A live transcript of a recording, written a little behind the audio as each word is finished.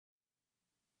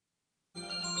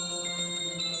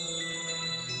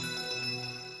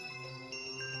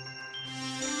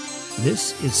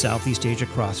This is Southeast Asia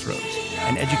Crossroads,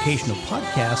 an educational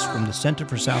podcast from the Center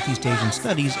for Southeast Asian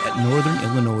Studies at Northern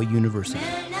Illinois University.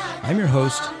 I'm your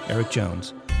host, Eric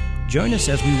Jones. Join us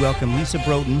as we welcome Lisa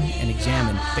Brooten and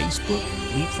examine Facebook,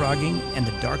 leapfrogging, and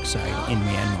the dark side in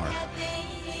Myanmar.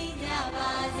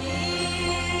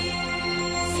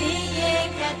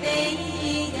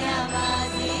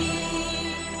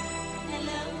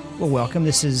 Well, welcome.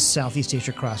 This is Southeast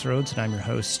Asia Crossroads, and I'm your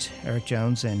host, Eric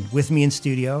Jones. And with me in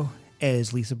studio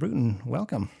is Lisa Brooten.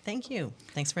 Welcome. Thank you.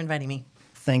 Thanks for inviting me.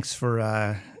 Thanks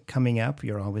for coming up.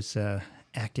 You're always an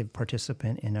active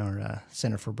participant in our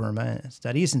Center for Burma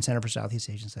Studies and Center for Southeast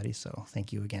Asian Studies, so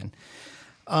thank you again.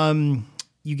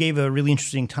 You gave a really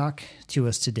interesting talk to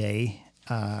us today,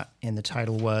 and the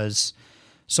title was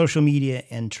Social Media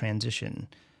and Transition,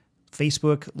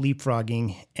 Facebook,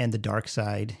 Leapfrogging, and the Dark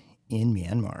Side in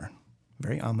Myanmar.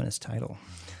 Very ominous title.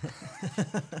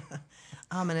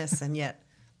 Ominous, and yet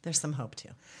there's some hope too.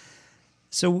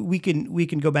 So we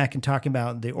can go back and talk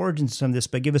about the origins of some of this,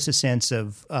 but give us a sense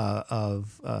of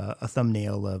a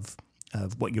thumbnail of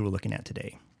what you were looking at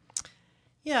today.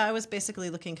 Yeah, I was basically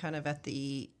looking kind of at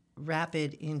the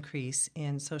rapid increase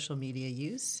in social media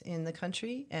use in the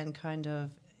country and kind of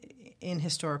in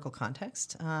historical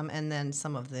context, and then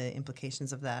some of the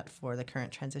implications of that for the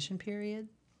current transition period.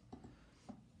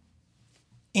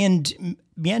 And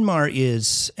Myanmar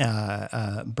is,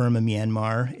 Burma,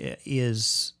 Myanmar,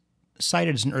 is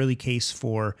cited as an early case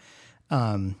for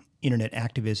internet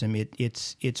activism.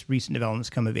 Its recent developments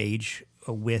come of age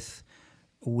with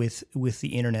the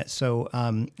internet. So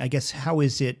I guess how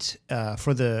is it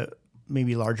for the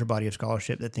maybe larger body of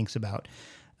scholarship that thinks about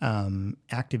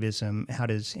activism? How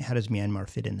does Myanmar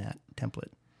fit in that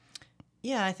template?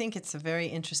 Yeah, I think it's a very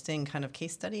interesting kind of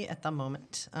case study at the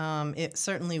moment. It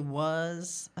certainly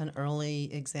was an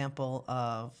early example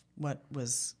of what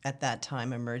was at that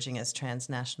time emerging as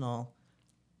transnational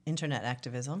internet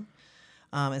activism.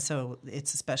 And so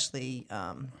it's especially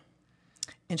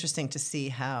interesting to see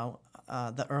how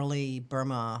the early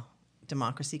Burma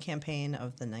democracy campaign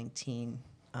of the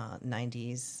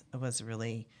 1990s was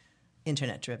really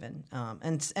internet-driven.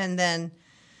 And then,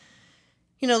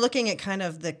 you know, looking at kind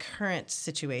of the current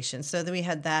situation, so that we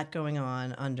had that going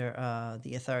on under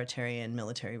the authoritarian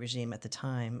military regime at the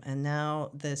time, and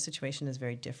now the situation is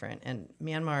very different. And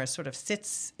Myanmar sort of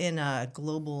sits in a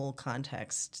global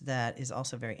context that is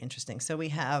also very interesting. So we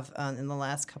have, in the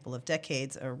last couple of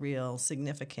decades, a real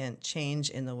significant change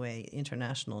in the way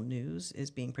international news is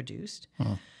being produced,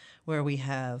 where we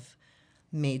have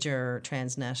major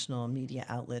transnational media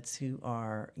outlets who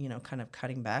are, you know, kind of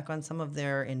cutting back on some of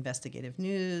their investigative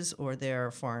news or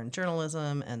their foreign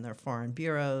journalism and their foreign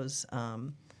bureaus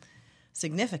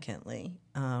significantly,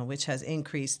 which has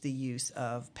increased the use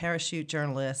of parachute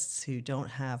journalists who don't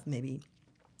have maybe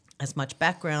as much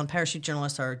background. Parachute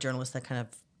journalists are journalists that kind of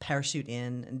parachute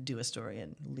in and do a story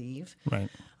and leave, right?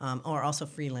 Or also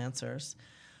freelancers.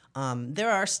 There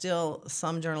are still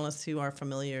some journalists who are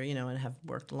familiar, you know, and have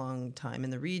worked a long time in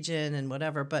the region and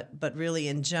whatever, but really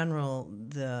in general,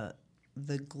 the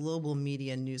global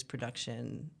media news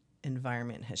production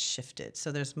environment has shifted.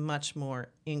 So there's much more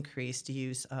increased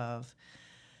use of,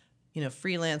 you know,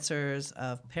 freelancers,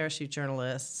 of parachute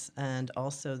journalists, and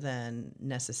also then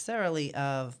necessarily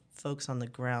of folks on the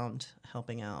ground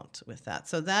helping out with that.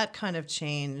 So that kind of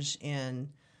change in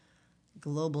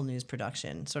global news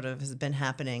production sort of has been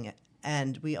happening,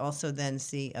 and we also then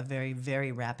see a very,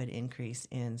 very rapid increase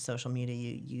in social media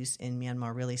use in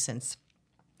Myanmar really since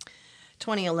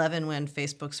 2011, when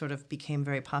Facebook sort of became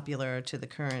very popular, to the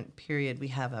current period. We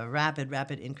have a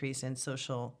rapid increase in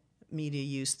social media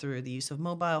use through the use of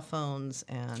mobile phones,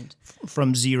 and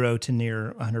from 0 to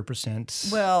near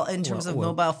 100%. Well, in terms of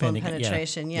mobile phone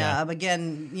penetration, yeah.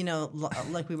 Again, you know,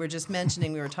 like we were just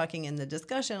mentioning, we were talking in the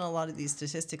discussion, a lot of these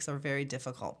statistics are very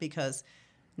difficult because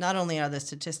not only are the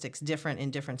statistics different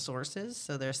in different sources,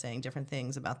 so they're saying different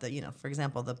things about the, you know, for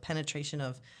example, the penetration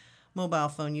of mobile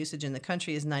phone usage in the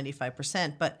country is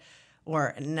 95%,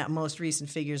 or most recent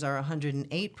figures are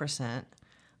 108%.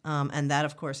 And that,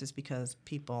 of course, is because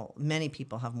many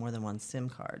people have more than one SIM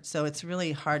card. So it's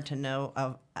really hard to know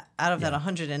out of that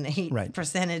 108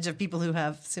 percentage of people who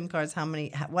have SIM cards,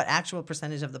 what actual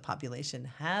percentage of the population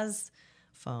has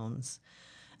phones,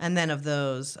 and then of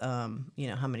those, you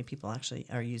know, how many people actually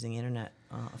are using internet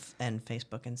and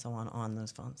Facebook and so on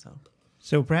those phones.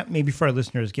 So perhaps maybe for our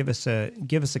listeners, give us a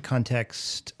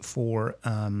context for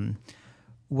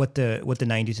what the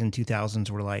 90s and 2000s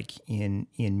were like in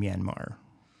Myanmar.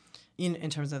 In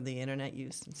terms of the internet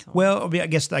use and so on. Well, I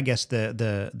guess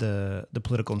the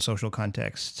political and social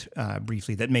context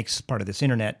briefly that makes part of this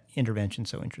internet intervention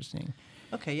so interesting.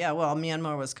 Okay, yeah. Well,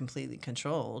 Myanmar was completely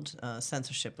controlled.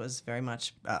 Censorship was very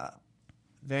much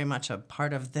a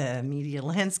part of the media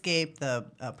landscape. The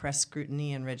Press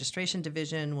Scrutiny and Registration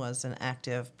Division was an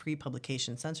active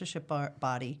pre-publication censorship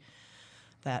body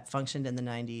that functioned in the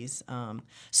 90s.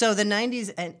 So the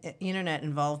 90s and internet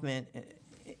involvement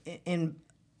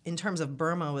in terms of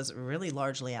Burma was really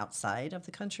largely outside of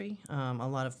the country. A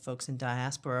lot of folks in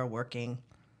diaspora working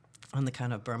on the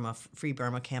kind of Free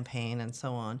Burma campaign and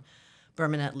so on.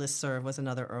 Burmanet listserv was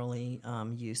another early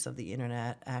use of the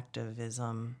internet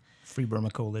activism. Free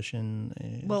Burma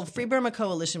Coalition. Well, Free Burma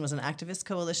Coalition was an activist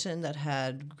coalition that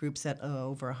had groups at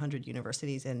over 100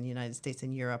 universities in the United States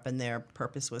and Europe, and their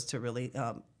purpose was to really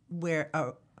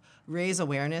raise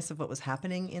awareness of what was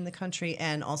happening in the country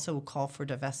and also call for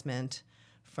divestment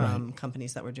from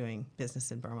companies that were doing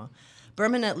business in Burma.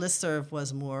 Burmanet listserv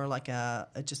was more like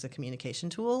just a communication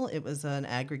tool. It was an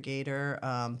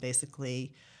aggregator,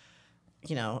 basically,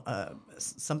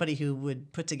 somebody who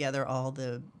would put together all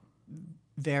the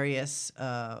various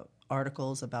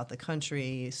articles about the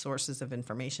country, sources of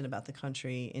information about the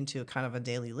country into a kind of a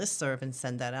daily listserv and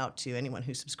send that out to anyone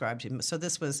who subscribed to him. So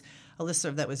this was a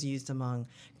listserv that was used among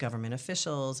government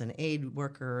officials and aid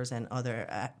workers and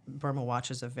other Burma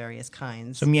watchers of various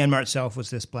kinds. So Myanmar itself was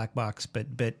this black box, but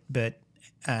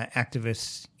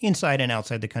activists inside and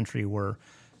outside the country were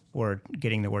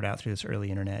getting the word out through this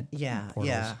early internet portals.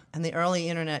 Yeah. And the early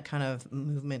internet kind of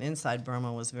movement inside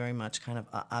Burma was very much kind of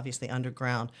obviously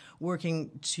underground,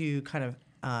 working to kind of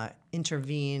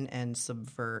intervene and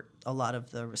subvert a lot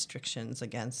of the restrictions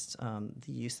against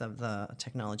the use of the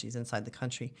technologies inside the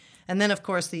country. And then, of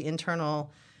course, the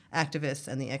internal activists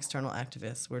and the external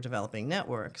activists were developing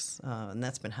networks, and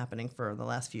that's been happening for the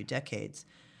last few decades.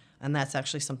 And that's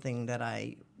actually something that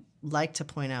I like to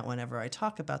point out whenever I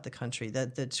talk about the country,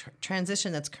 that the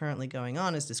transition that's currently going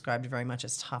on is described very much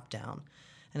as top-down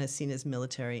and is seen as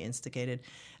military instigated.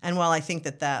 And while I think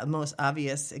that most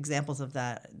obvious examples of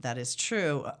that is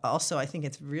true, also I think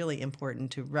it's really important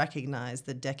to recognize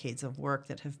the decades of work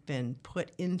that have been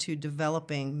put into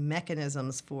developing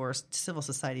mechanisms for civil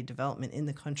society development in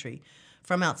the country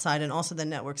from outside, and also the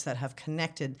networks that have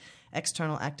connected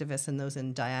external activists and those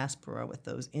in diaspora with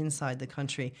those inside the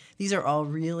country. These are all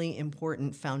really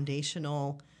important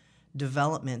foundational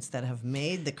developments that have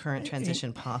made the current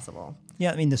transition possible.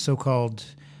 Yeah, I mean, the so-called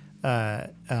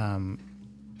top-down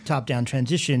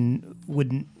transition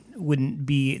wouldn't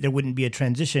be a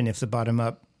transition if the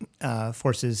bottom-up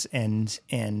forces and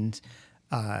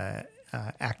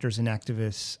actors and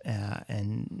activists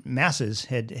and masses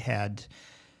had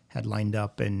lined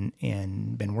up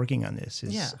and been working on this.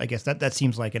 I guess that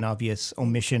seems like an obvious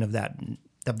omission of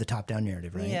the top-down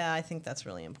narrative, right? Yeah, I think that's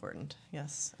really important.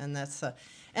 Yes, and that's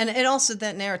and it also,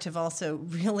 that narrative also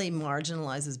really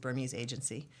marginalizes Burmese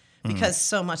agency, because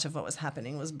so much of what was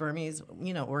happening was Burmese,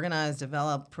 organized,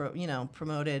 developed,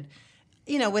 promoted,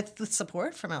 with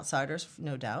support from outsiders,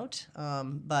 no doubt,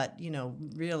 but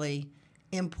really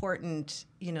important,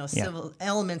 civil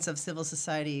elements of civil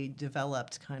society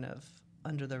developed kind of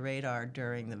under the radar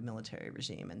during the military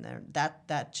regime, and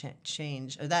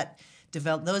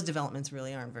those developments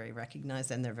really aren't very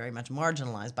recognized, and they're very much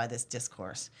marginalized by this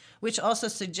discourse, which also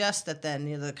suggests that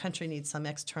then the country needs some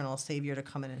external savior to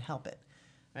come in and help it,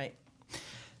 right?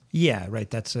 Yeah, right.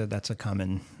 That's a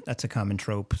common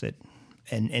trope that,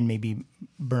 and maybe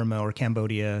Burma or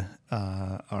Cambodia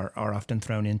are often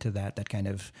thrown into that kind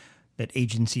of that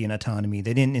agency and autonomy,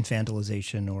 that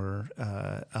infantilization or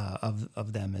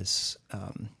of them as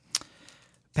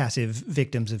passive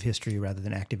victims of history rather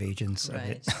than active agents of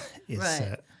it.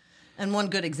 Right. And one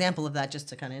good example of that, just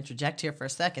to kind of interject here for a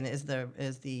second, is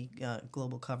the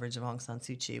global coverage of Aung San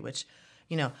Suu Kyi, which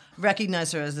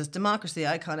recognized her as this democracy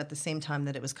icon at the same time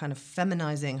that it was kind of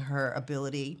feminizing her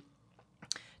ability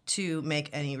to make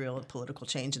any real political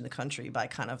change in the country by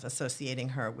kind of associating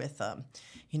her with,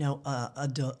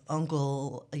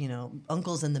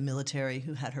 uncles in the military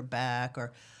who had her back,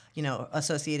 or,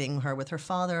 associating her with her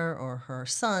father or her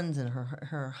sons and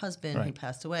her husband who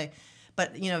passed away.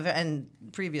 But, and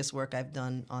previous work I've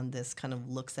done on this kind of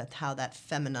looks at how that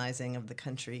feminizing of the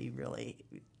country really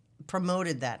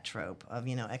promoted that trope of,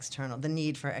 the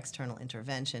need for external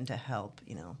intervention to help,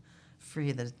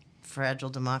 free the fragile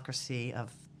democracy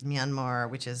of Myanmar,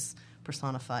 which is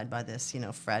personified by this,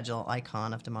 fragile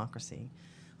icon of democracy.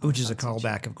 Which is a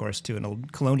callback, of course, to an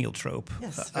old colonial trope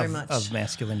of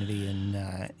masculinity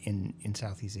in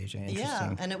Southeast Asia. Interesting.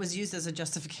 Yeah, and it was used as a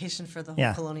justification for the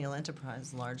whole colonial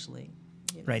enterprise, largely.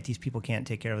 Right, these people can't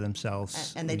take care of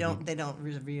themselves, and they don't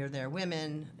revere their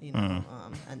women,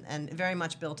 and very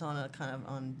much built on a kind of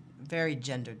on very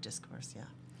gendered discourse. Yeah.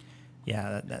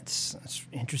 Yeah, that's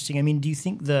interesting. I mean, do you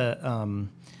think the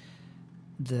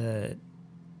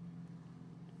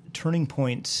turning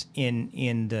points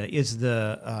is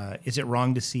it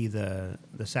wrong to see the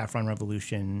Saffron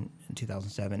Revolution in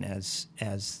 2007 as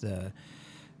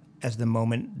the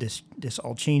moment this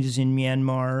all changes in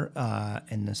Myanmar,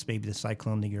 and maybe the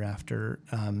cyclone the year after?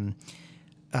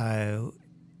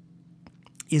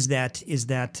 Is that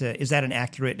an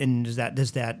accurate, and does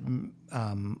that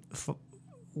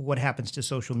what happens to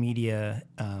social media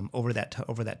over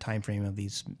that time frame of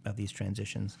these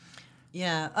transitions?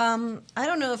 Yeah, I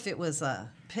don't know if it was a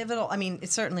pivotal. I mean,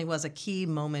 it certainly was a key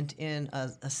moment in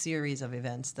a series of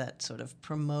events that sort of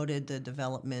promoted the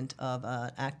development of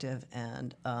an active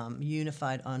and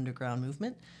unified underground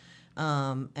movement,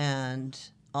 and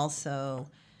also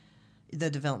the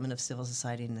development of civil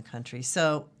society in the country.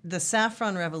 So the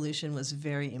Saffron Revolution was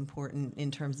very important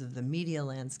in terms of the media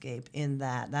landscape, in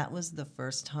that was the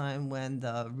first time when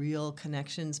the real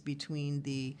connections between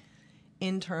the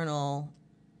internal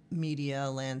media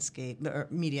landscape, or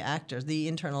media actors, the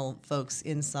internal folks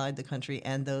inside the country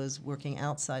and those working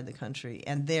outside the country,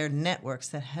 and their networks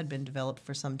that had been developed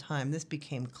for some time. This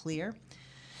became clear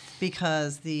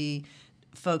because the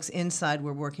folks inside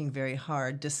were working very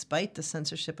hard despite the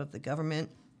censorship of the government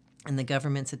and the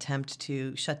government's attempt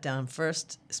to shut down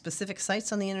first specific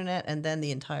sites on the internet and then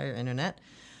the entire internet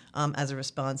as a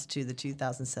response to the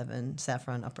 2007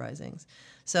 Saffron uprisings.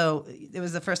 So it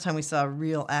was the first time we saw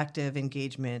real active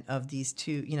engagement of these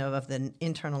two, of the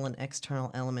internal and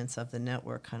external elements of the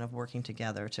network kind of working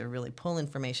together to really pull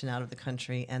information out of the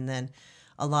country. And then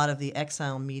a lot of the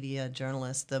exile media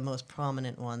journalists, the most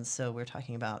prominent ones, so we're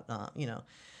talking about,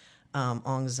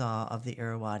 Aung Za of the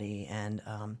Irrawaddy and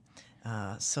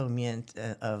So Myint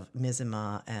of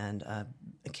Mizima and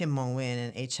Kim Mong-win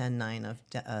and HN9 of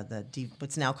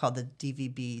what's now called the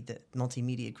DVB, the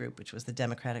Multimedia Group, which was the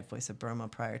Democratic Voice of Burma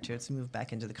prior to its move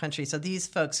back into the country. So these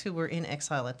folks who were in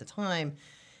exile at the time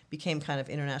became kind of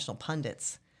international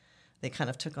pundits. They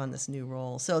kind of took on this new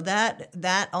role. So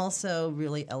that also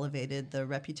really elevated the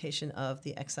reputation of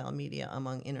the exile media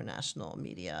among international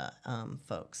media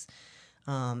folks.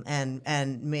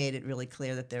 And made it really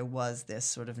clear that there was this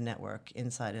sort of network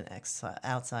inside and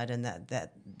outside, and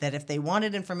that if they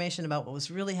wanted information about what was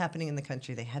really happening in the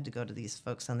country, they had to go to these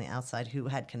folks on the outside who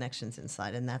had connections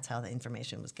inside, and that's how the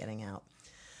information was getting out.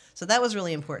 So that was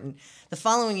really important. The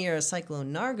following year,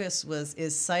 Cyclone Nargis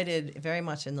is cited very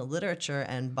much in the literature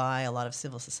and by a lot of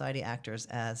civil society actors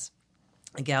as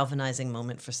a galvanizing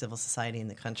moment for civil society in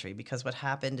the country, because what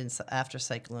happened after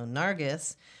Cyclone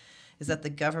Nargis is that the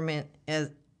government, as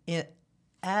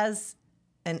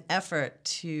an effort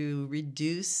to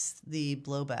reduce the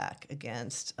blowback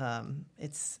against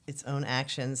its own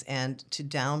actions and to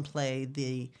downplay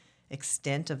the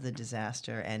extent of the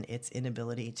disaster and its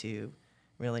inability to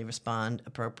really respond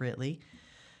appropriately,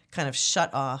 kind of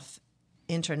shut off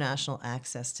international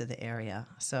access to the area.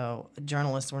 So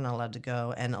journalists were not allowed to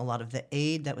go, and a lot of the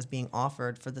aid that was being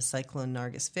offered for the Cyclone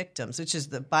Nargis victims, which is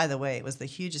by the way, it was the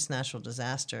hugest natural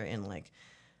disaster in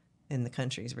the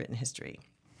country's written history.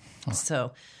 Oh.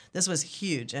 So this was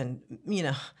huge, and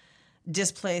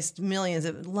displaced millions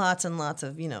of lots and lots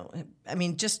of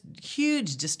just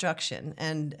huge destruction,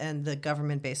 and the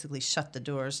government basically shut the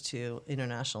doors to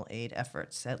international aid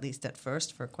efforts, at least at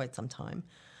first, for quite some time.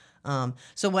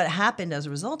 So what happened as a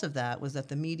result of that was that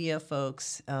the media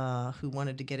folks who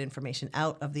wanted to get information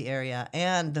out of the area,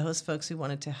 and those folks who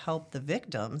wanted to help the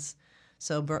victims,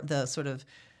 so the sort of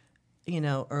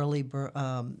early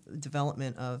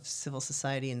development of civil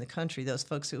society in the country, those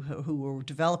folks who were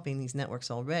developing these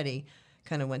networks already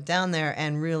kind of went down there,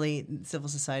 and really civil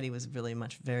society was very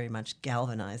much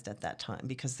galvanized at that time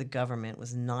because the government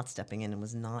was not stepping in and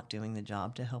was not doing the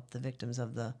job to help the victims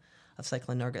of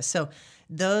Cyclone Nargis. So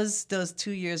those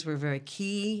 2 years were very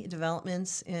key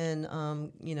developments in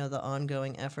the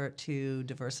ongoing effort to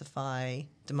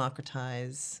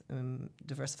democratize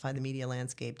the media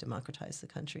landscape, democratize the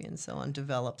country, and so on.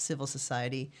 Develop civil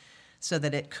society so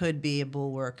that it could be a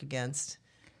bulwark against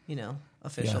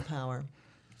official power.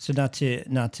 So not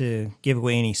to give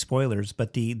away any spoilers,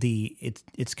 but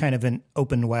it's kind of an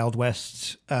open Wild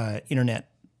West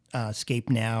internet scape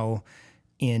now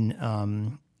in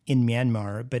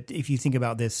Myanmar. But if you think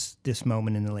about this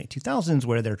moment in the late 2000s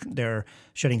where they're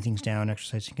shutting things down,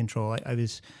 exercising control, I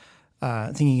was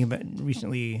thinking about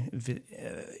recently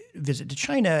visit to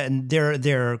China and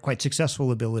their quite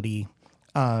successful ability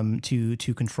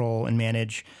to control and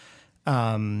manage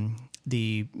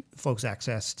the folks'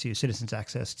 citizens'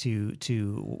 access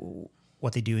to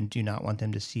what they do and do not want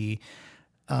them to see.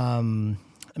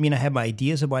 I mean, I have my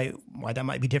ideas of why that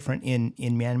might be different in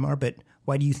Myanmar, but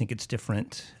why do you think it's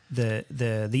different? I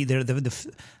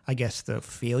guess the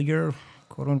failure,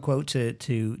 quote unquote,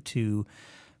 to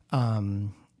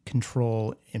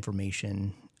control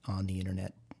information on the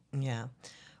internet. Yeah.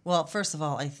 Well, first of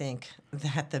all, I think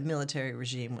that the military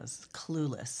regime was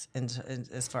clueless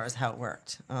as far as how it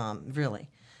worked, really.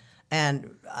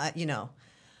 And,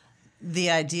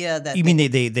 the idea that... You mean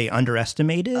they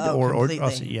underestimated? or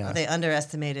also, yeah. They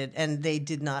underestimated, and they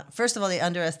did not... First of all, they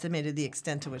underestimated the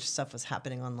extent to which stuff was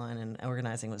happening online and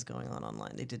organizing was going on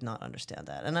online. They did not understand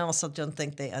that. And I also don't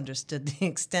think they understood the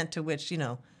extent to which,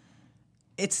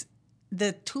 it's...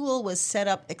 The tool was set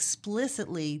up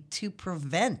explicitly to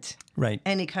prevent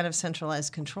any kind of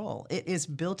centralized control. It is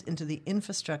built into the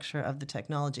infrastructure of the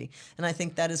technology. And I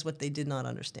think that is what they did not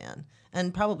understand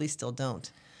and probably still don't.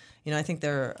 I think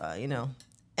they're,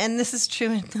 and this is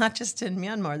true not just in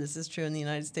Myanmar. This is true in the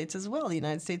United States as well. The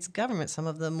United States government, some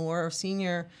of the more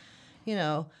senior,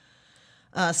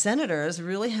 senators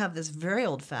really have this very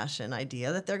old-fashioned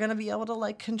idea that they're going to be able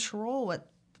to, control what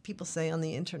people say on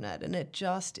the internet, and it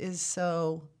just is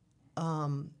so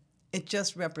it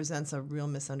just represents a real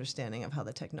misunderstanding of how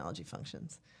the technology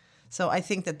functions. So I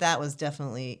think that was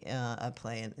definitely a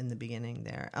play in the beginning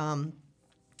there. And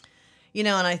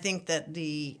I think that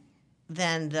the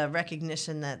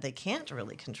recognition that they can't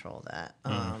really control that.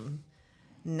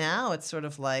 Now it's sort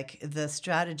of like the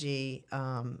strategy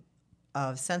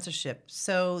of censorship.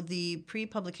 So the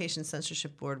pre-publication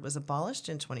censorship board was abolished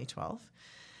in 2012.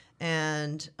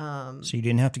 And so you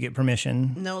didn't have to get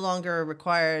permission. No longer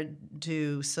required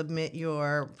to submit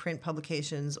your print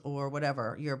publications or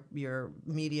whatever, your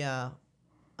media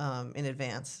in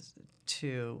advance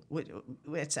to.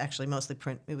 It's actually mostly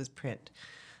print. It was print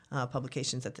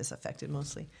publications that this affected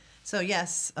mostly. So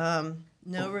yes,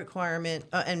 no requirement,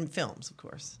 and films, of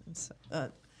course,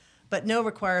 but no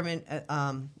requirement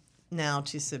now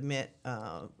to submit.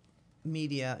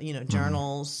 Media,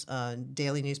 journals,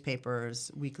 daily newspapers,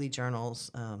 weekly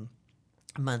journals,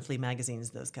 monthly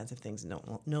magazines, those kinds of things no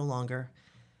longer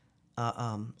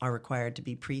are required to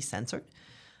be pre-censored.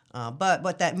 But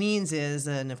what that means is,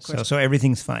 and of course... So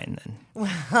everything's fine then?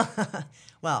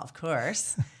 Well, of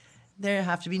course. There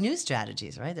have to be new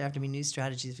strategies, right? There have to be new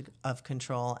strategies of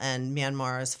control, and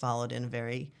Myanmar has followed in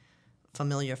very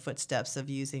familiar footsteps of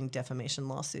using defamation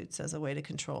lawsuits as a way to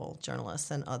control journalists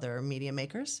and other media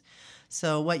makers.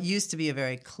 So what used to be a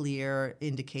very clear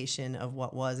indication of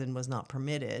what was and was not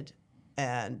permitted,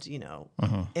 and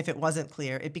if it wasn't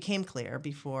clear, it became clear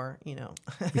before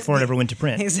before it ever went to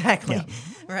print. Exactly, yeah.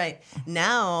 Right.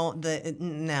 Now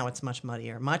it's much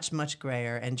muddier, much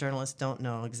grayer, and journalists don't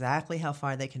know exactly how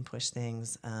far they can push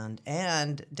things,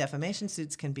 and defamation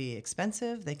suits can be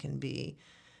expensive. They can be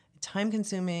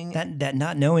time-consuming. That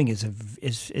not knowing is a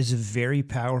very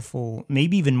powerful,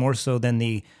 maybe even more so than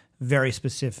the very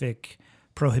specific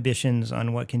prohibitions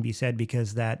on what can be said,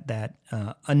 because that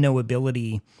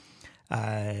unknowability,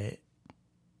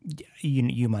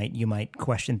 you might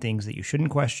question things that you shouldn't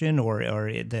question, or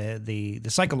the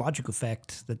psychological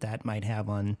effect that might have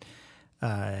on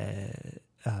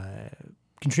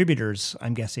contributors,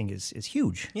 I'm guessing, is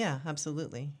huge. Yeah,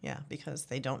 absolutely. Yeah, because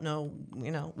they don't know,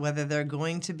 whether they're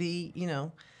going to be,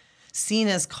 seen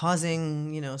as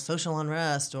causing, social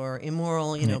unrest or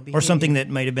immoral, behavior. Or something that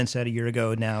might have been said a year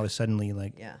ago now is suddenly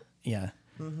yeah.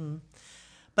 Mm-hmm.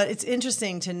 But it's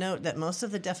interesting to note that most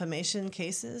of the defamation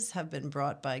cases have been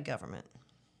brought by government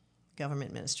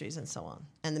ministries and so on,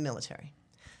 and the military.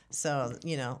 So,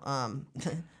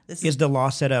 this is the law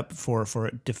set up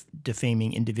for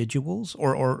defaming individuals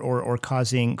or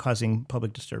causing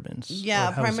public disturbance?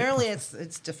 Yeah, primarily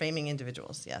it's defaming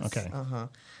individuals. Yes. Okay.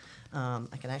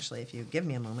 I can actually, if you give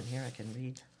me a moment here, I can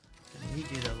read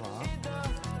you the law.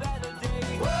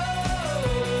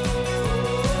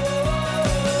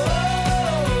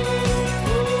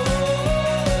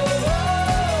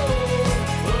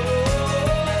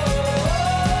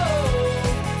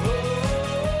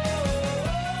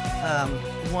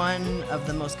 One of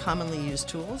the most commonly used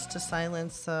tools to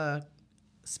silence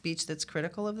speech that's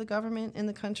critical of the government in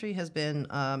the country has been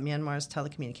Myanmar's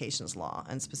telecommunications law,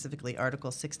 and specifically Article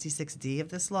 66D of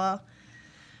this law.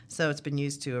 So it's been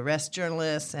used to arrest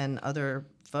journalists and other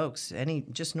folks,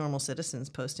 just normal citizens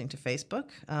posting to Facebook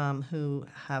who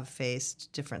have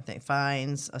faced different things,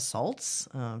 fines, assaults,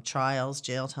 trials,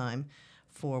 jail time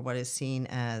for what is seen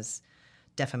as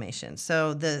defamation.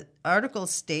 So the article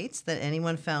states that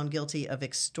anyone found guilty of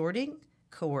extorting,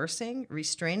 coercing,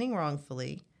 restraining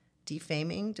wrongfully,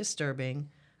 defaming, disturbing,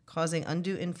 causing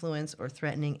undue influence, or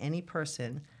threatening any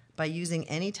person by using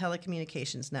any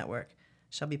telecommunications network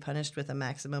shall be punished with a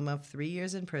maximum of 3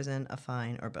 years in prison, a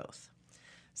fine, or both.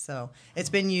 So it's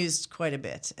been used quite a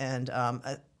bit, and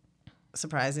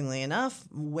surprisingly enough,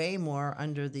 way more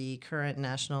under the current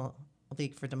National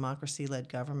League for Democracy-led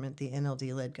government, the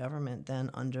NLD-led government, than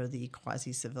under the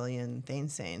quasi-civilian Thein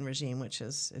Sein regime, which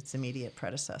is its immediate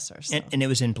predecessor. So. And it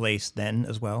was in place then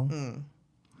as well?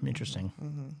 Interesting.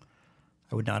 Mm-hmm.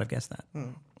 I would not have guessed that.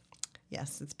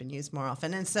 Yes, it's been used more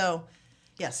often. And so,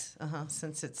 yes,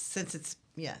 since it's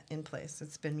in place,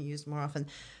 it's been used more often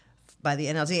by the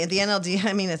NLD. And the NLD,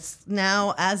 I mean, it's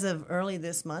now, as of early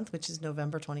this month, which is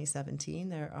November 2017,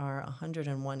 there are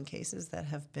 101 cases that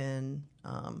have been,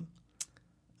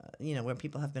 where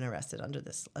people have been arrested under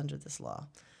this law.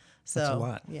 So, that's a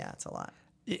lot. Yeah, it's a lot.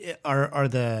 Are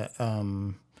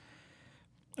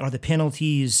the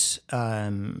penalties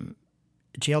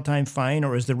jail time, fine,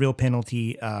 or is the real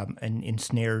penalty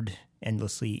ensnared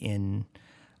endlessly in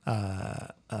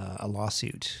a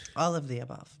lawsuit? All of the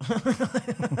above.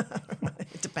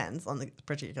 It depends on the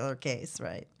particular case,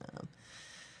 right?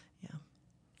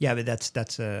 Yeah, but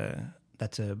that's a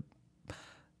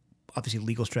obviously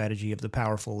legal strategy of the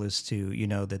powerful is to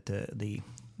that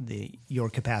the your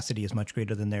capacity is much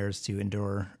greater than theirs to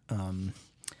endure the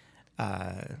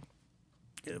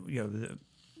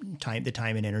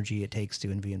time and energy it takes to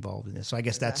be involved in this. So I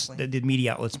guess Exactly. that's the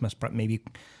media outlets must maybe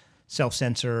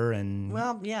self-censor and.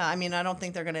 Well, yeah. I mean, I don't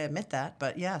think they're going to admit that,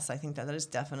 but yes, I think that is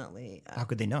definitely. How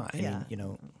could they not? Yeah. I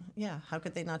mean, Yeah. How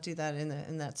could they not do that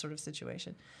in that sort of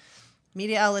situation?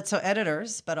 Media outlets, so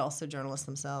editors, but also journalists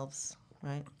themselves,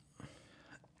 right?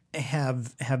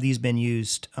 Have these been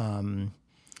used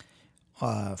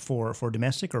for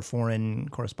domestic or foreign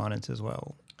correspondence as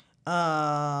well?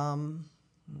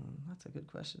 That's a good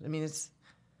question. I mean, it's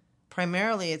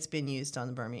been used on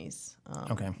the Burmese.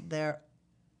 Okay. There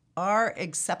are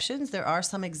exceptions. There are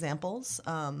some examples,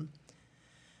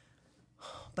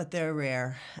 but they're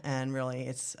rare. And really,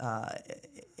 it's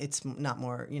not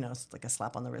more. It's like a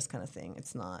slap on the wrist kind of thing.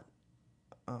 It's not.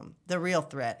 The real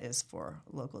threat is for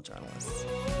local journalists.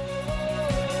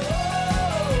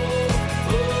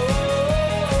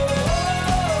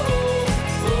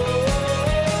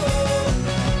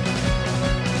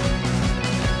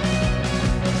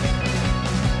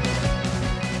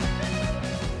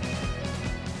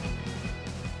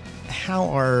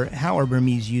 How are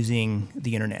Burmese using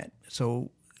the internet?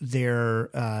 So they're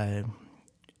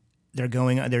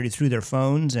through their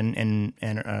phones and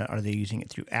are they using it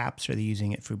through apps? Are they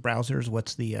using it through browsers?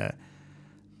 What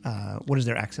is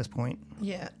their access point?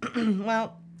 Yeah,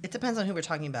 well, it depends on who we're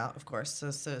talking about, of course. So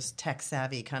it's tech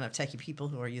savvy, kind of techie people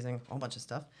who are using a whole bunch of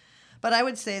stuff. But I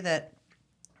would say that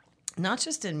not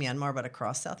just in Myanmar, but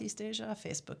across Southeast Asia,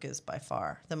 Facebook is by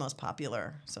far the most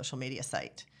popular social media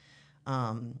site.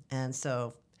 And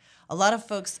so a lot of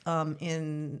folks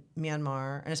in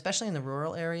Myanmar, and especially in the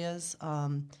rural areas,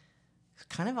 kind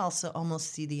of also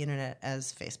almost see the internet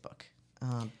as Facebook.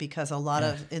 Because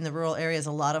in the rural areas,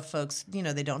 a lot of folks,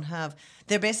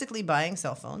 they're basically buying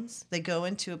cell phones. They go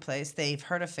into a place, they've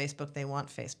heard of Facebook, they want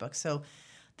Facebook. So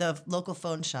the local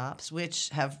phone shops, which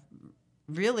have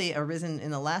really arisen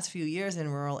in the last few years in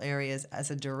rural areas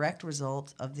as a direct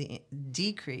result of the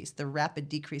rapid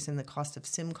decrease in the cost of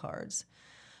SIM cards.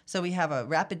 So we have a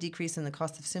rapid decrease in the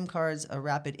cost of SIM cards, a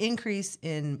rapid increase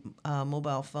in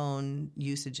mobile phone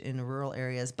usage in rural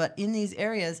areas. But in these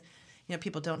areas,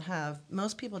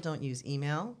 most people don't use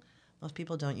email. Most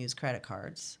people don't use credit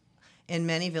cards. In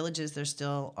many villages, there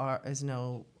still is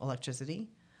no electricity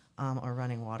or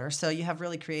running water. So you have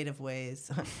really creative ways.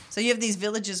 So you have these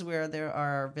villages where there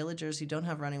are villagers who don't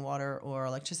have running water or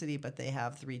electricity, but they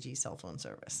have 3G cell phone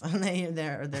service. And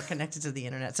they're connected to the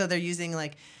internet. So they're using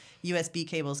like USB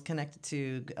cables connected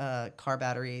to car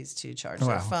batteries to charge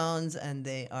their phones. And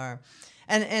they are...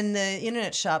 And the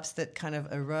internet shops that kind of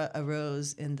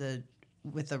arose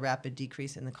with the rapid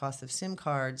decrease in the cost of SIM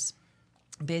cards,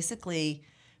 basically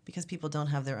because people don't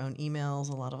have their own emails,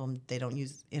 a lot of them, they don't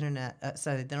use internet,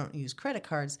 they don't use credit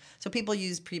cards. So people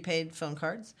use prepaid phone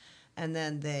cards, and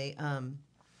then they a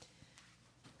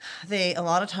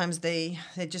lot of times they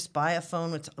just buy a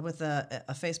phone with a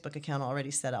Facebook account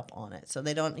already set up on it. So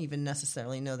they don't even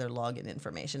necessarily know their login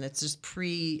information. It's just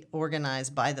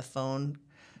pre-organized by the phone.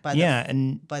 By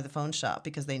the phone shop,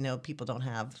 because they know people don't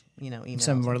have emails.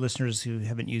 Some of our listeners who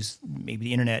haven't used maybe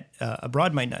the internet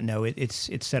abroad might not know it's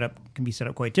set up, can be set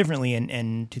up quite differently,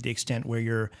 and to the extent where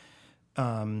you're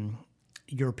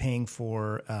paying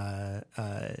for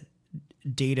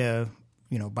data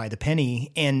by the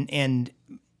penny, and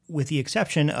with the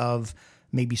exception of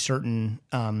maybe certain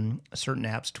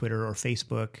apps, Twitter or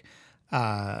Facebook,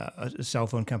 a cell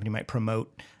phone company might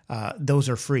promote those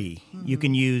are free. You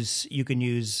can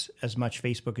use as much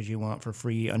Facebook as you want for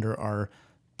free under our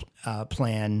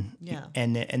plan. Yeah.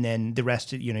 And then the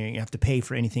rest, you have to pay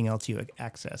for anything else you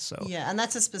access. So yeah, and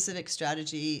that's a specific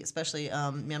strategy, especially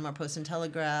Myanmar Post and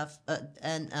Telegraph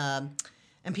and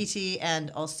MPT,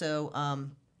 and also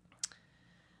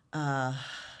not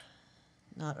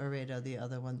Oredo, the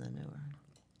other one, the newer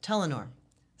Telenor.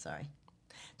 Sorry.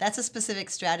 That's a specific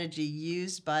strategy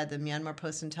used by the Myanmar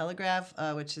Post and Telegraph,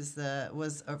 which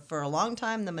was for a long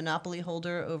time the monopoly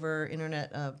holder over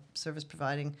internet service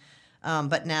providing.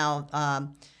 But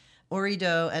now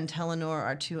Ooredoo and Telenor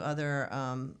are two other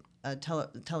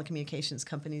telecommunications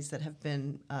companies that have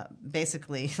been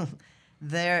basically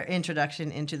their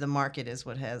introduction into the market is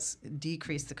what has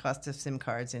decreased the cost of SIM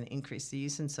cards and increased the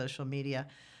use in social media.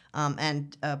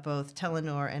 And both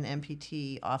Telenor and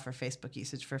MPT offer Facebook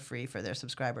usage for free for their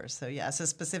subscribers. So yeah, it's a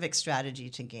specific strategy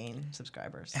to gain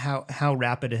subscribers. How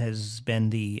rapid has been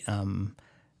the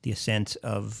ascent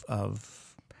of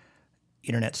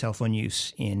internet cell phone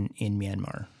use in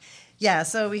Myanmar? Yeah,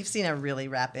 so we've seen a really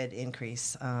rapid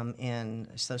increase in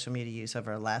social media use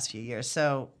over the last few years.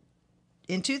 So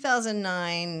in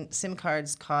 2009, SIM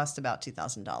cards cost about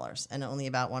 $2,000, and only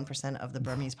about 1% of the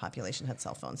Burmese population had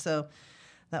cell phones. So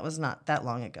that was not that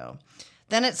long ago.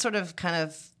 Then it sort of kind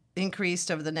of increased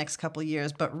over the next couple of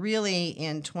years, but really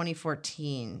in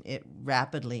 2014, it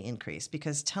rapidly increased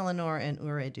because Telenor and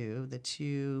Ooredoo, the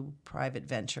two private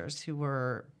ventures who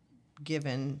were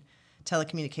given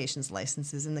telecommunications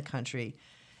licenses in the country,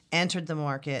 entered the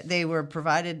market. They were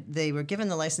given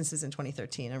the licenses in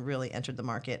 2013 and really entered the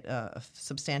market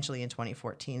substantially in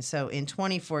 2014. So in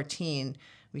 2014,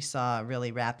 we saw a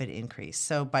really rapid increase.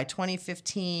 So by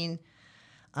 2015,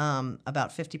 about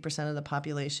 50% of the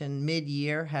population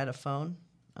mid-year had a phone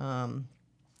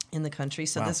in the country.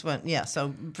 So this one,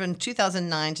 so from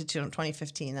 2009 to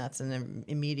 2015, that's an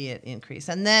immediate increase.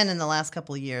 And then in the last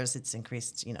couple of years, it's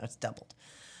increased, it's doubled.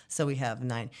 So we have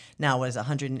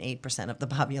 108% of the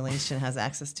population has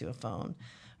access to a phone,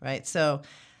 right? So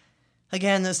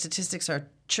again, those statistics are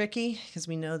tricky because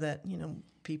we know that,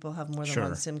 people have more than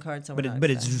one SIM card. So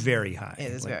but it's very high.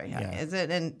 It is very high. Yeah.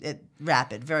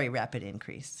 And very rapid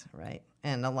increase, right?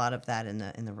 And a lot of that in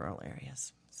the rural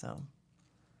areas. So,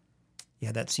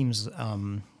 yeah, that seems.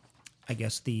 I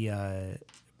guess the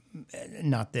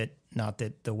not that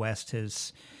the West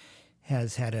has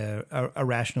had a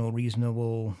rational,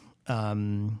 reasonable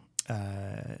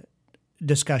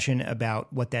discussion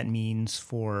about what that means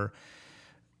for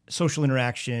social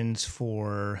interactions,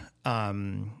 for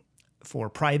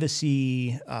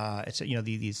privacy. It's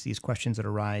these questions that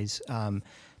arise.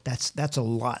 That's a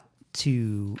lot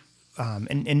to,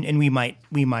 and we might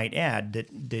add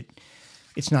that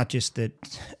it's not just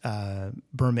that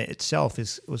Burma itself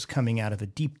was coming out of a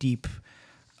deep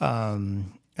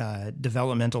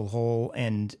developmental hole,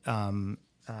 and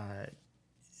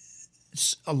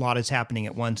a lot is happening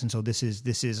at once, and so this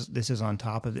is on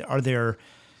top of it. Are there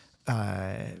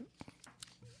the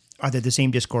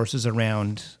same discourses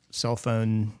around cell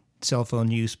phone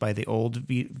use by the old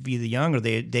via the young, or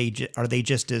are they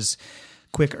just as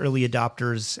quick early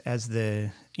adopters as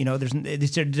the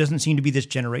there doesn't seem to be this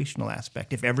generational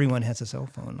aspect if everyone has a cell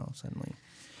phone all suddenly.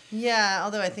 Yeah,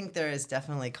 although I think there is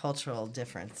definitely cultural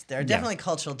difference. There are definitely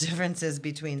cultural differences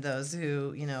between those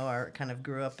who, are kind of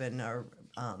grew up and are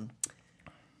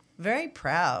very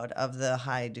proud of the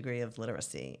high degree of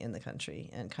literacy in the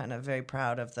country and kind of very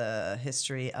proud of the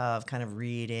history of kind of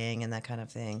reading and that kind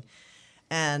of thing.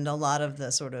 And a lot of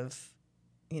the sort of,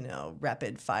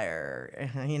 rapid fire,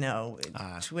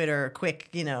 Twitter, quick,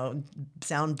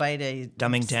 soundbite,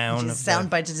 dumbing down,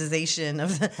 soundbiteization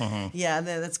of the,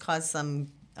 that's caused some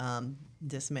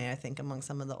dismay, I think, among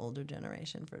some of the older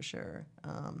generation for sure.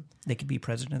 They could be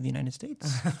president of the United States.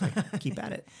 Keep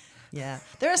at it. Yeah.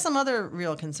 There are some other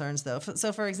real concerns, though.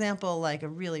 So, for example, like a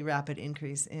really rapid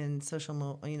increase in social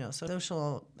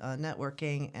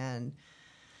networking and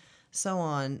so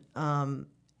on,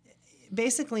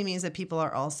 basically means that people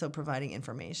are also providing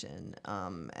information.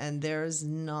 And there's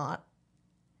not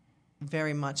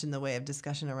very much in the way of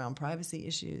discussion around privacy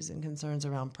issues and concerns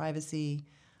around privacy,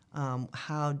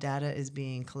 how data is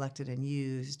being collected and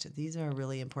used. These are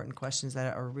really important questions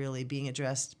that are really being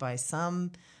addressed by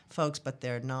some folks, but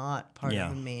they're not part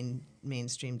of the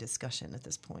mainstream discussion at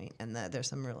this point. And there's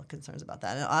some real concerns about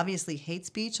that. And obviously, hate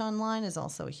speech online is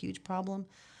also a huge problem,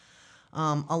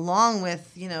 along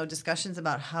with discussions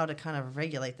about how to kind of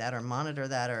regulate that or monitor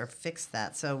that or fix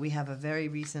that. So we have a very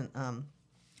recent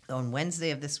on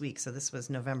Wednesday of this week. So this was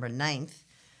November 9th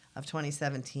of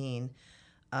 2017.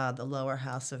 The lower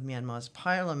house of Myanmar's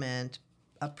parliament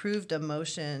approved a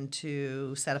motion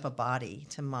to set up a body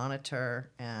to monitor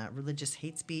religious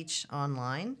hate speech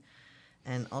online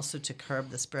and also to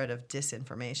curb the spread of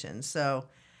disinformation. So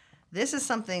this is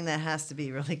something that has to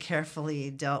be really carefully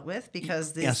dealt with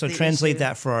because this, so translate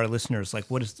that for our listeners. Like,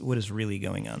 what is really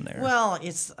going on there? Well,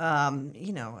 it's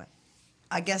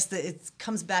I guess that it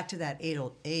comes back to that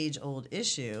age-old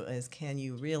issue: is can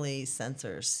you really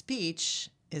censor speech?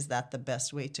 Is that the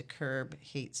best way to curb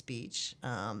hate speech?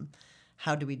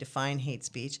 How do we define hate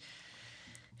speech?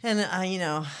 And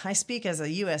I speak as a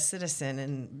U.S. citizen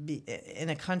in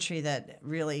a country that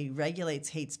really regulates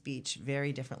hate speech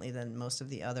very differently than most of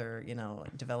the other,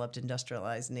 developed,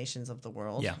 industrialized nations of the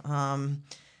world. Yeah.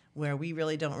 Where we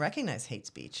really don't recognize hate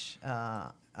speech.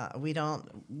 We don't.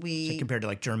 So compared to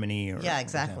like Germany, or yeah,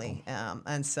 exactly.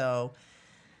 And so,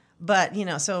 but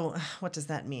so what does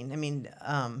that mean? I mean,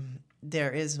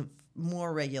 there is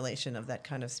more regulation of that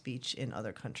kind of speech in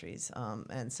other countries.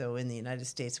 And so in the United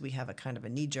States, we have a kind of a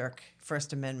knee-jerk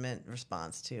First Amendment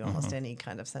response to almost any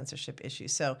kind of censorship issue.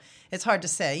 So it's hard to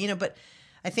say, but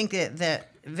I think that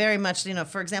very much,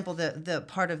 for example, the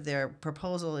part of their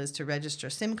proposal is to register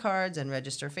SIM cards and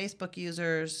register Facebook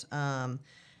users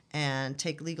and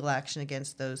take legal action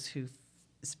against those who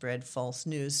spread false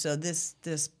news. So this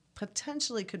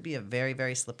potentially could be a very,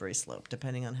 very slippery slope,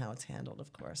 depending on how it's handled,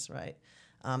 of course, right?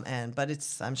 But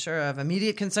it's, I'm sure, of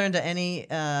immediate concern to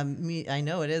any. I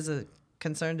know it is a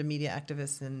concern to media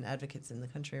activists and advocates in the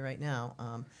country right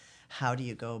now. How do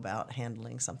you go about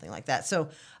handling something like that? So,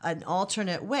 an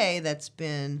alternate way that's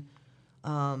been,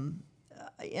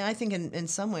 I think, in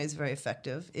some ways, very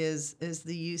effective is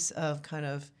the use of kind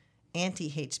of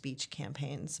anti-hate speech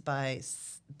campaigns by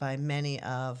many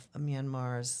of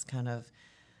Myanmar's kind of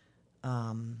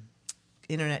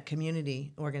internet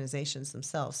community organizations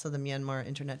themselves. So the Myanmar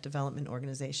Internet Development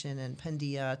Organization and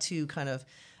Pandia, two kind of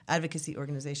advocacy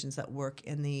organizations that work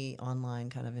in the online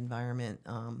kind of environment,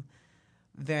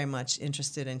 very much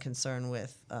interested and concerned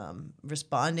with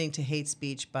responding to hate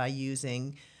speech by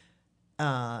using,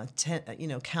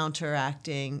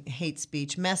 counteracting hate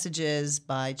speech messages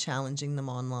by challenging them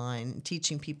online,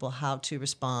 teaching people how to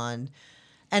respond,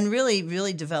 and really,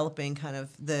 really developing kind of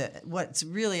what's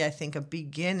really, I think, a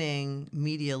beginning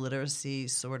media literacy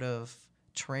sort of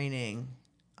training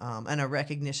and a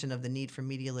recognition of the need for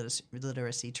media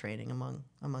literacy training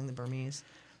among the Burmese.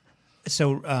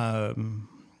 So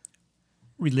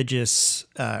religious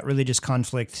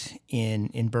conflict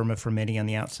in Burma for many on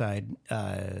the outside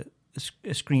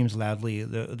screams loudly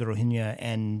the Rohingya,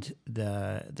 and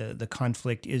the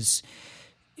conflict is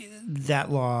that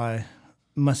law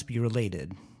must be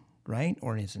related, right?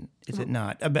 Or is it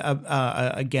not?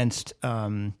 Against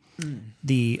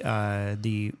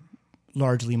the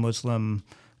largely Muslim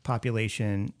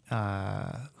population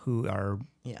who are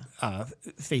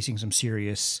facing some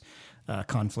serious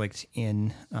conflict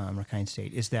in Rakhine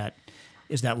State. Is that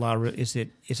law? Is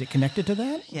it connected to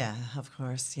that? Yeah, of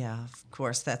course. Yeah, of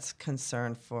course. That's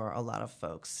concern for a lot of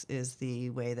folks. Is the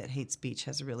way that hate speech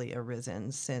has really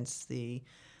arisen since the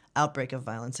outbreak of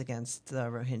violence against the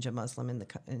Rohingya Muslim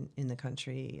in the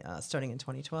country, starting in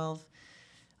 2012.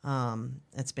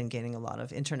 It's been gaining a lot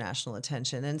of international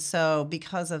attention. And so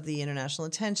because of the international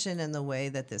attention and the way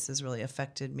that this has really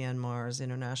affected Myanmar's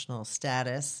international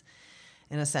status,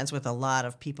 in a sense, with a lot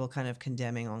of people kind of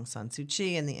condemning Aung San Suu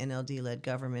Kyi and the NLD-led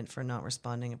government for not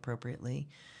responding appropriately.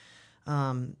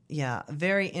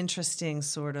 Very interesting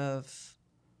sort of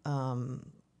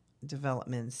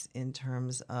developments in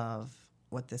terms of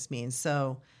what this means.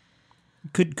 So,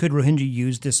 could Rohingya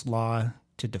use this law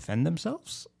to defend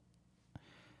themselves?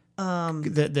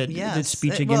 The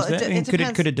speech against them.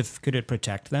 Could it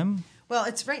protect them? Well,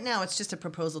 right now it's just a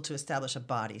proposal to establish a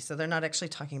body, so they're not actually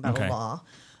talking about a law,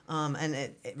 and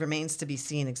it remains to be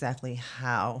seen exactly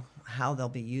how they'll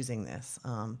be using this.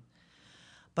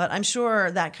 But I'm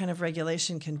sure that kind of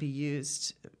regulation can be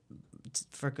used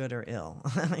for good or ill,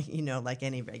 like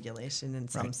any regulation in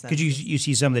some sense. Because you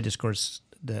see some of the discourse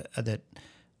that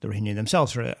the Rohingya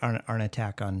themselves are an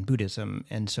attack on Buddhism,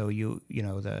 and so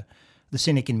the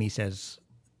cynic in me says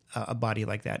a body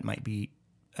like that might be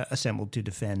assembled to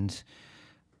defend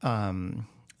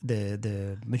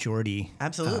the majority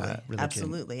religion.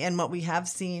 Absolutely. And what we have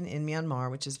seen in Myanmar,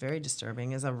 which is very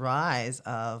disturbing, is a rise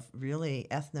of really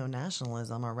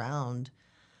ethno-nationalism around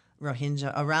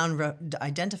Rohingya, around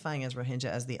identifying as Rohingya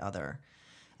as the other.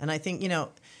 And I think,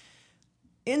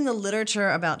 in the literature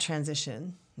about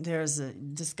transition, there's a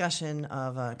discussion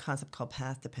of a concept called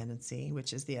path dependency,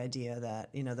 which is the idea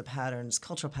that, the patterns,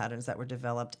 cultural patterns that were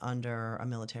developed under a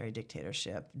military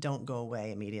dictatorship don't go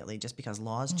away immediately just because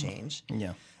laws change.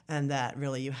 Yeah. And that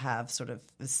really you have sort of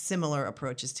similar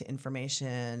approaches to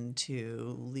information,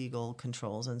 to legal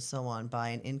controls, and so on by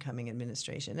an incoming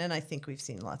administration. And I think we've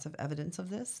seen lots of evidence of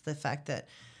this. The fact that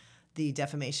the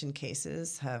defamation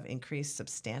cases have increased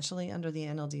substantially under the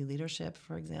NLD leadership,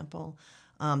 for example.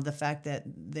 The fact that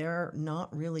they're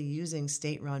not really using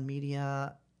state-run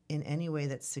media in any way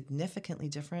that's significantly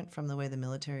different from the way the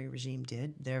military regime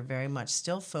did. They're very much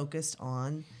still focused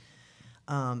on,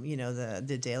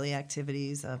 the daily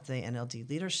activities of the NLD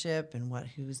leadership and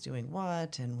who's doing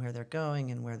what and where they're going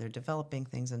and where they're developing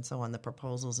things and so on, the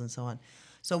proposals and so on.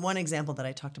 So one example that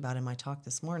I talked about in my talk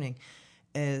this morning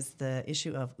is the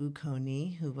issue of U Ko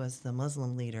Ni, who was the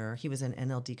Muslim leader. He was an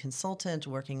NLD consultant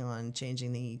working on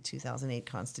changing the 2008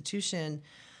 constitution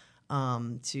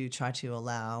to try to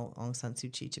allow Aung San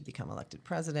Suu Kyi to become elected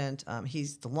president.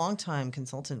 He's the longtime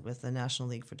consultant with the National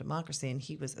League for Democracy, and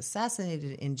he was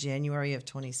assassinated in January of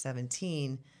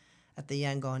 2017 at the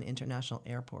Yangon International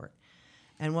Airport.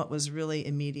 And what was really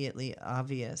immediately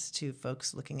obvious to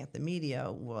folks looking at the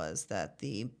media was that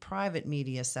the private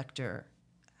media sector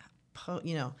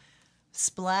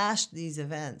splashed these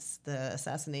events, the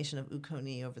assassination of U Ko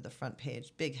Ni over the front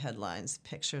page, big headlines,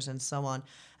 pictures, and so on,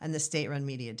 and the state-run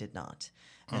media did not.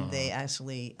 And they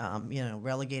actually,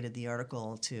 relegated the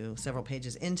article to several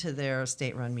pages into their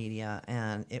state-run media,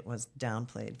 and it was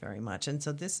downplayed very much. And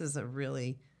so this is a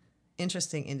really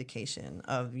interesting indication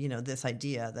of, this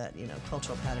idea that,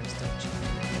 cultural patterns don't change.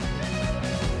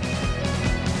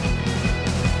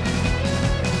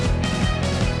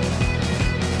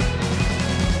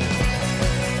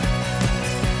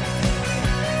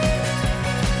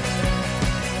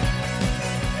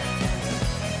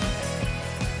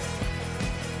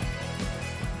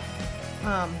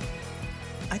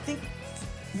 I think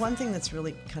one thing that's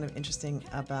really kind of interesting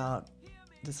about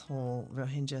this whole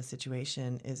Rohingya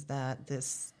situation is that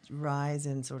this rise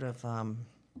in sort of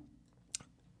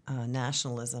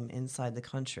nationalism inside the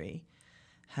country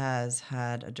has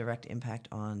had a direct impact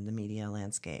on the media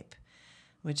landscape,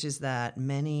 which is that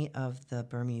many of the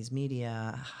Burmese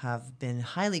media have been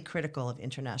highly critical of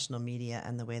international media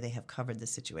and the way they have covered the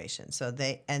situation.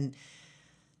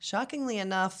 Shockingly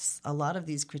enough, a lot of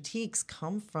these critiques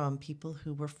come from people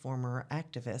who were former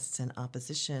activists and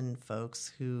opposition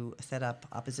folks who set up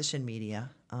opposition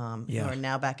media, who are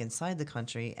now back inside the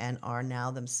country and are now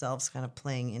themselves kind of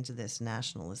playing into this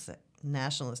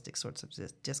nationalistic sorts of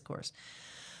discourse.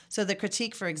 So the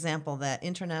critique, for example, that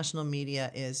international media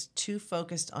is too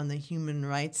focused on the human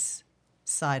rights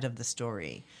side of the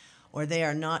story, or they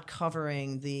are not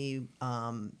covering the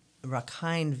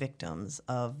Rakhine victims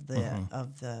of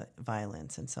the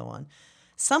violence and so on.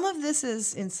 Some of this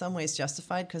is in some ways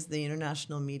justified because the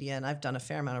international media, and I've done a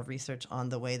fair amount of research on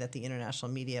the way that the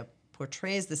international media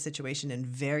portrays the situation in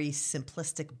very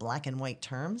simplistic black and white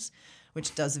terms,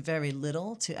 which does very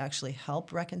little to actually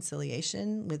help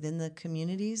reconciliation within the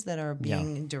communities that are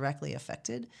being directly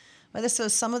affected by this. So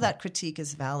some of that critique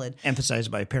is valid. Emphasized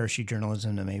by parachute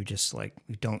journalism and maybe just like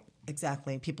we don't.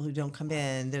 Exactly. People who don't come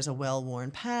in. There's a well-worn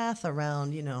path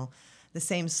around, the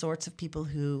same sorts of people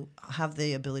who have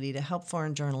the ability to help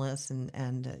foreign journalists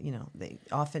and they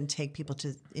often take people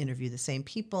to interview the same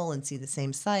people and see the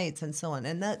same sites and so on.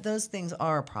 And those things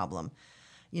are a problem.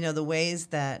 The ways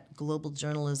that global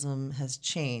journalism has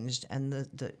changed and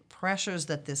the pressures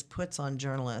that this puts on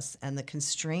journalists and the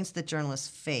constraints that journalists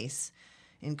face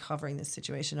in covering this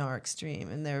situation are extreme,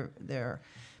 and they're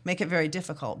make it very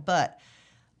difficult.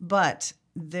 But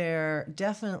there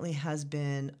definitely has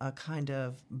been a kind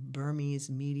of Burmese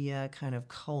media kind of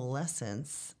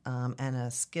coalescence and a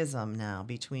schism now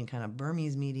between kind of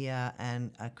Burmese media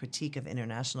and a critique of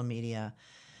international media.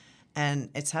 And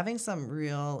it's having some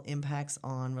real impacts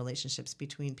on relationships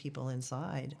between people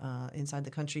inside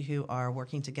the country who are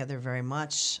working together very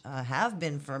much, have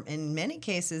been in many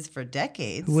cases for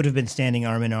decades. Who would have been standing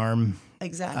arm in arm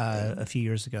exactly a few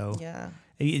years ago. Yeah.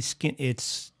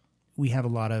 We have a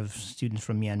lot of students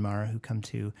from Myanmar who come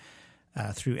to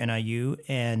through NIU,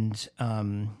 and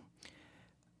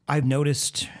I've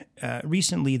noticed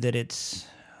recently that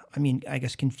I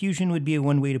guess confusion would be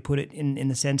one way to put it in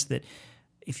the sense that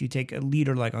if you take a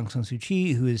leader like Aung San Suu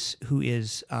Kyi, who is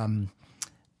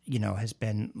has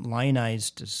been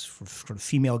lionized as sort of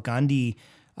female Gandhi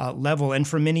level, and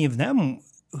for many of them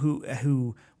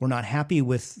who were not happy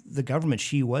with the government,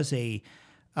 she was a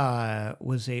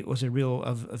real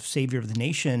of savior of the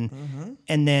nation,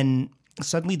 and then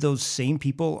suddenly those same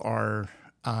people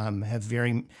have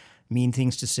very mean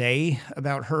things to say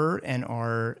about her, and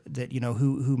are that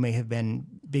who may have been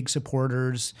big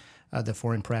supporters, the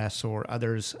foreign press or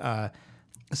others.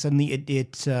 Suddenly,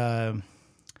 it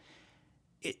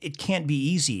can't be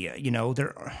easy.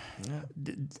 There are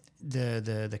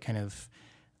the kind of,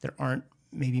 there aren't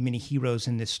maybe many heroes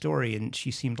in this story, and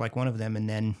she seemed like one of them. And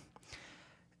then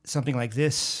something like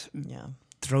this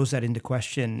throws that into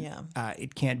question. Yeah.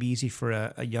 It can't be easy for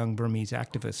a young Burmese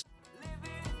activist.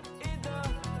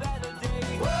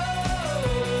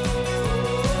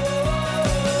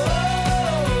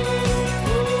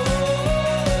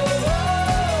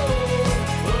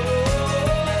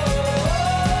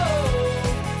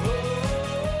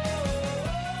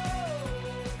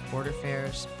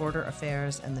 Border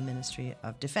Affairs, and the Ministry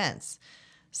of Defense.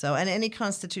 So, and any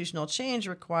constitutional change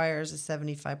requires a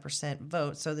 75%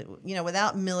 vote. So that,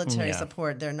 without military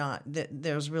support,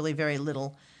 there's really very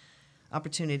little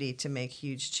opportunity to make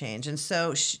huge change. And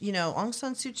so, Aung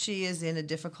San Suu Kyi is in a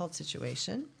difficult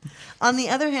situation. On the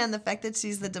other hand, the fact that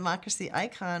she's the democracy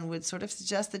icon would sort of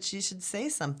suggest that she should say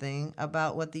something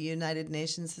about what the United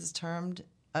Nations has termed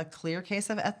a clear case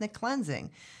of ethnic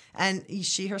cleansing. And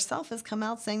she herself has come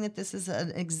out saying that this is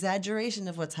an exaggeration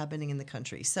of what's happening in the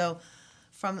country. So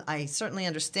I certainly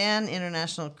understand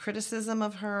international criticism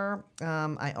of her.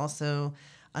 I also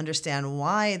understand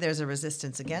why there's a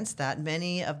resistance against that.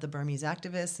 Many of the Burmese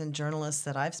activists and journalists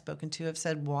that I've spoken to have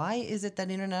said, why is it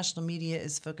that international media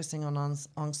is focusing on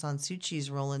Aung San Suu Kyi's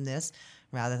role in this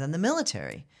rather than the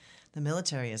military? The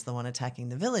military is the one attacking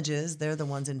the villages. They're the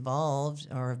ones involved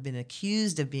or have been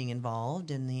accused of being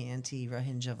involved in the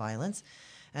anti-Rohingya violence.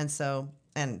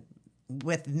 And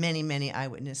with many, many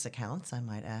eyewitness accounts, I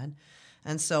might add.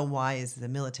 And so why is the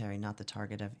military not the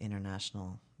target of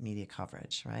international media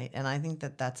coverage, right? And I think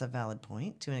that that's a valid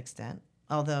point to an extent.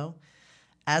 Although,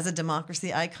 as a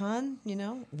democracy icon,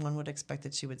 one would expect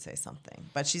that she would say something.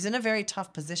 But she's in a very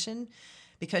tough position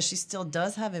because she still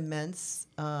does have immense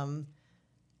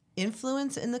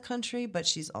influence in the country, but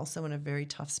she's also in a very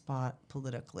tough spot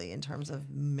politically in terms of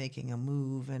making a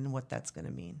move and what that's going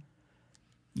to mean.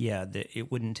 Yeah, it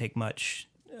wouldn't take much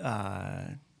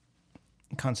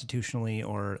constitutionally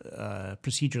or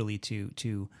procedurally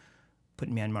to put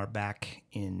Myanmar back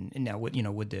in. Now, would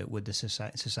the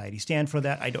society stand for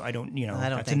that? I don't. I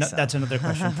don't think so. That's another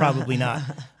question. Probably not.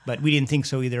 But we didn't think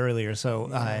so either earlier. So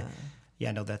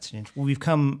that's an we've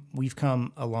come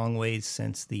a long ways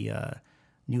since the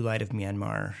New Light of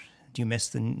Myanmar. Do you miss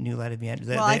the New Light of Myanmar?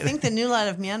 Well, I think the New Light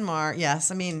of Myanmar,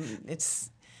 yes. I mean, it's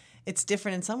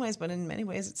different in some ways, but in many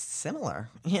ways it's similar,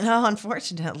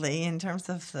 unfortunately, in terms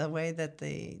of the way that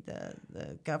the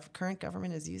current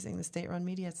government is using the state-run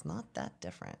media. It's not that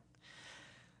different.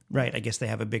 Right. I guess they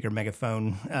have a bigger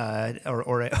megaphone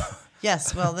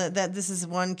Yes. Well, this is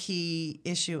one key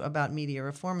issue about media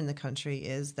reform in the country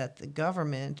is that the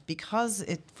government, because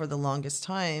it, for the longest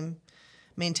time,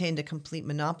 maintained a complete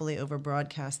monopoly over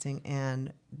broadcasting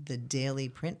and the daily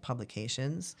print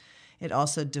publications. It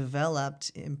also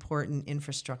developed important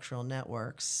infrastructural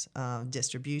networks,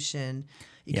 distribution,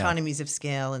 economies of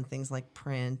scale, and things like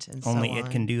print and so on. Only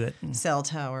it can do it. Cell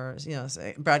towers,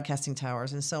 broadcasting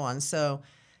towers, and so on. So,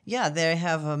 they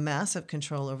have a massive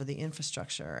control over the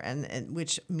infrastructure, and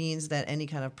which means that any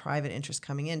kind of private interest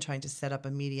coming in, trying to set up a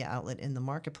media outlet in the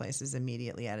marketplace, is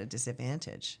immediately at a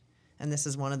disadvantage. And this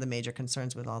is one of the major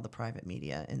concerns with all the private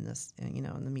media in this, in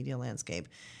the media landscape.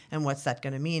 And what's that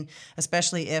going to mean?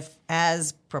 Especially if,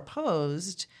 as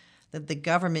proposed, that the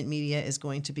government media is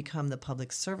going to become the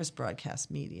public service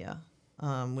broadcast media,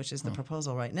 which is the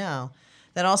proposal right now.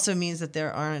 That also means that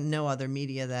there are no other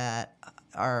media that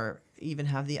even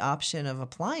have the option of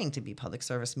applying to be public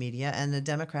service media. And the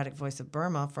Democratic Voice of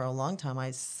Burma, for a long time, I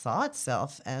saw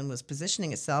itself and was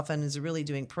positioning itself and is really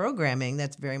doing programming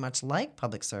that's very much like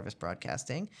public service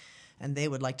broadcasting. And they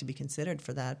would like to be considered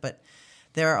for that. But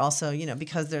there are also,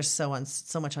 because there's so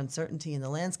much uncertainty in the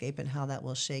landscape and how that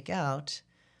will shake out,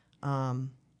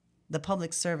 the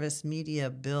public service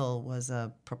media bill was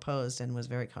proposed and was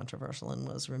very controversial and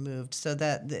was removed. So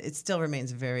that it still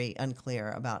remains very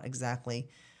unclear about exactly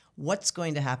what's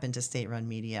going to happen to state-run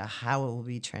media, how it will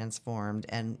be transformed,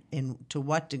 and to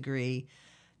what degree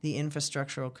the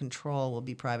infrastructural control will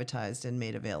be privatized and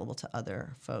made available to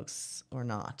other folks or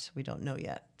not. We don't know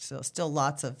yet. So still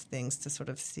lots of things to sort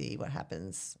of see what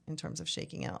happens in terms of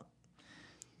shaking out,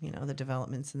 the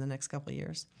developments in the next couple of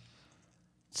years.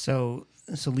 So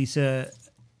Lisa,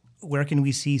 where can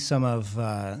we see some of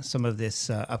this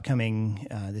upcoming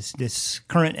this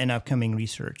current and upcoming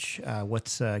research?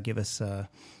 Give us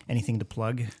anything to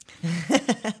plug?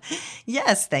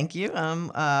 Yes, thank you.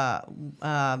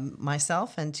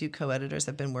 Myself and two co-editors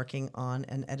have been working on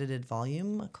an edited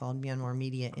volume called Myanmar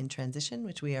Media in Transition,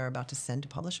 which we are about to send to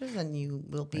publishers, and you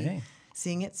will be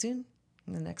seeing it soon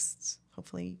in the next,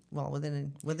 hopefully,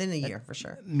 within a year for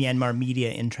sure. Myanmar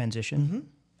Media in Transition. Mm-hmm.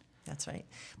 That's right.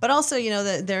 But also,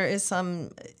 there is some,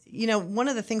 one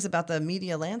of the things about the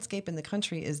media landscape in the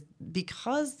country is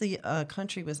because the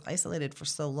country was isolated for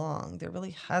so long, there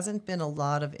really hasn't been a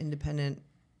lot of independent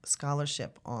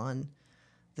scholarship on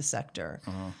the sector.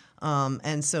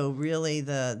 And so really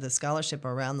the scholarship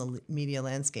around the media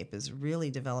landscape is really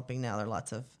developing now. There are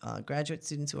lots of graduate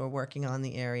students who are working on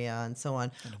the area and so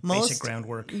on. Basic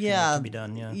groundwork to be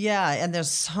done, and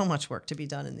there's so much work to be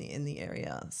done in the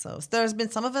area. So there's been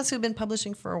some of us who've been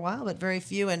publishing for a while, but very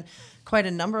few, and quite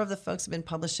a number of the folks who've been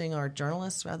publishing are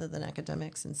journalists rather than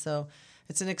academics. And so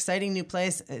it's an exciting new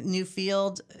place, new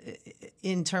field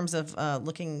in terms of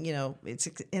looking, it's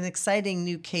an exciting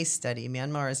new case study.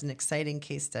 Myanmar is an exciting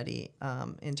case study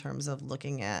in terms of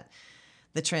looking at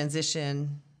the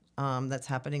transition that's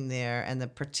happening there and the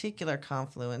particular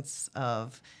confluence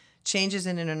of changes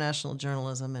in international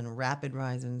journalism and rapid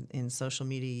rise in social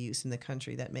media use in the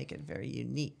country that make it very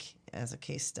unique as a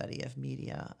case study of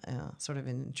media, sort of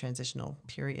in transitional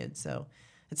period. So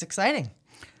it's exciting.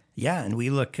 Yeah, and we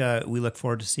look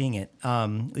forward to seeing it.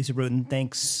 Lisa Brooten,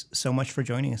 thanks so much for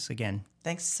joining us again.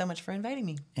 Thanks so much for inviting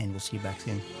me. And we'll see you back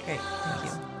soon. Great, thank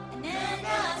you.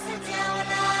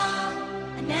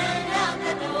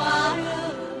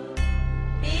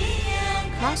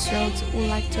 Crossroads would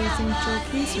like to thank Joe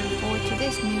Kinzer for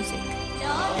today's music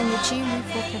and the Jimmy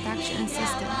for production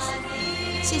assistance.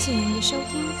 谢谢您的收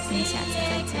听，我们下次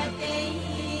再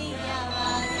见。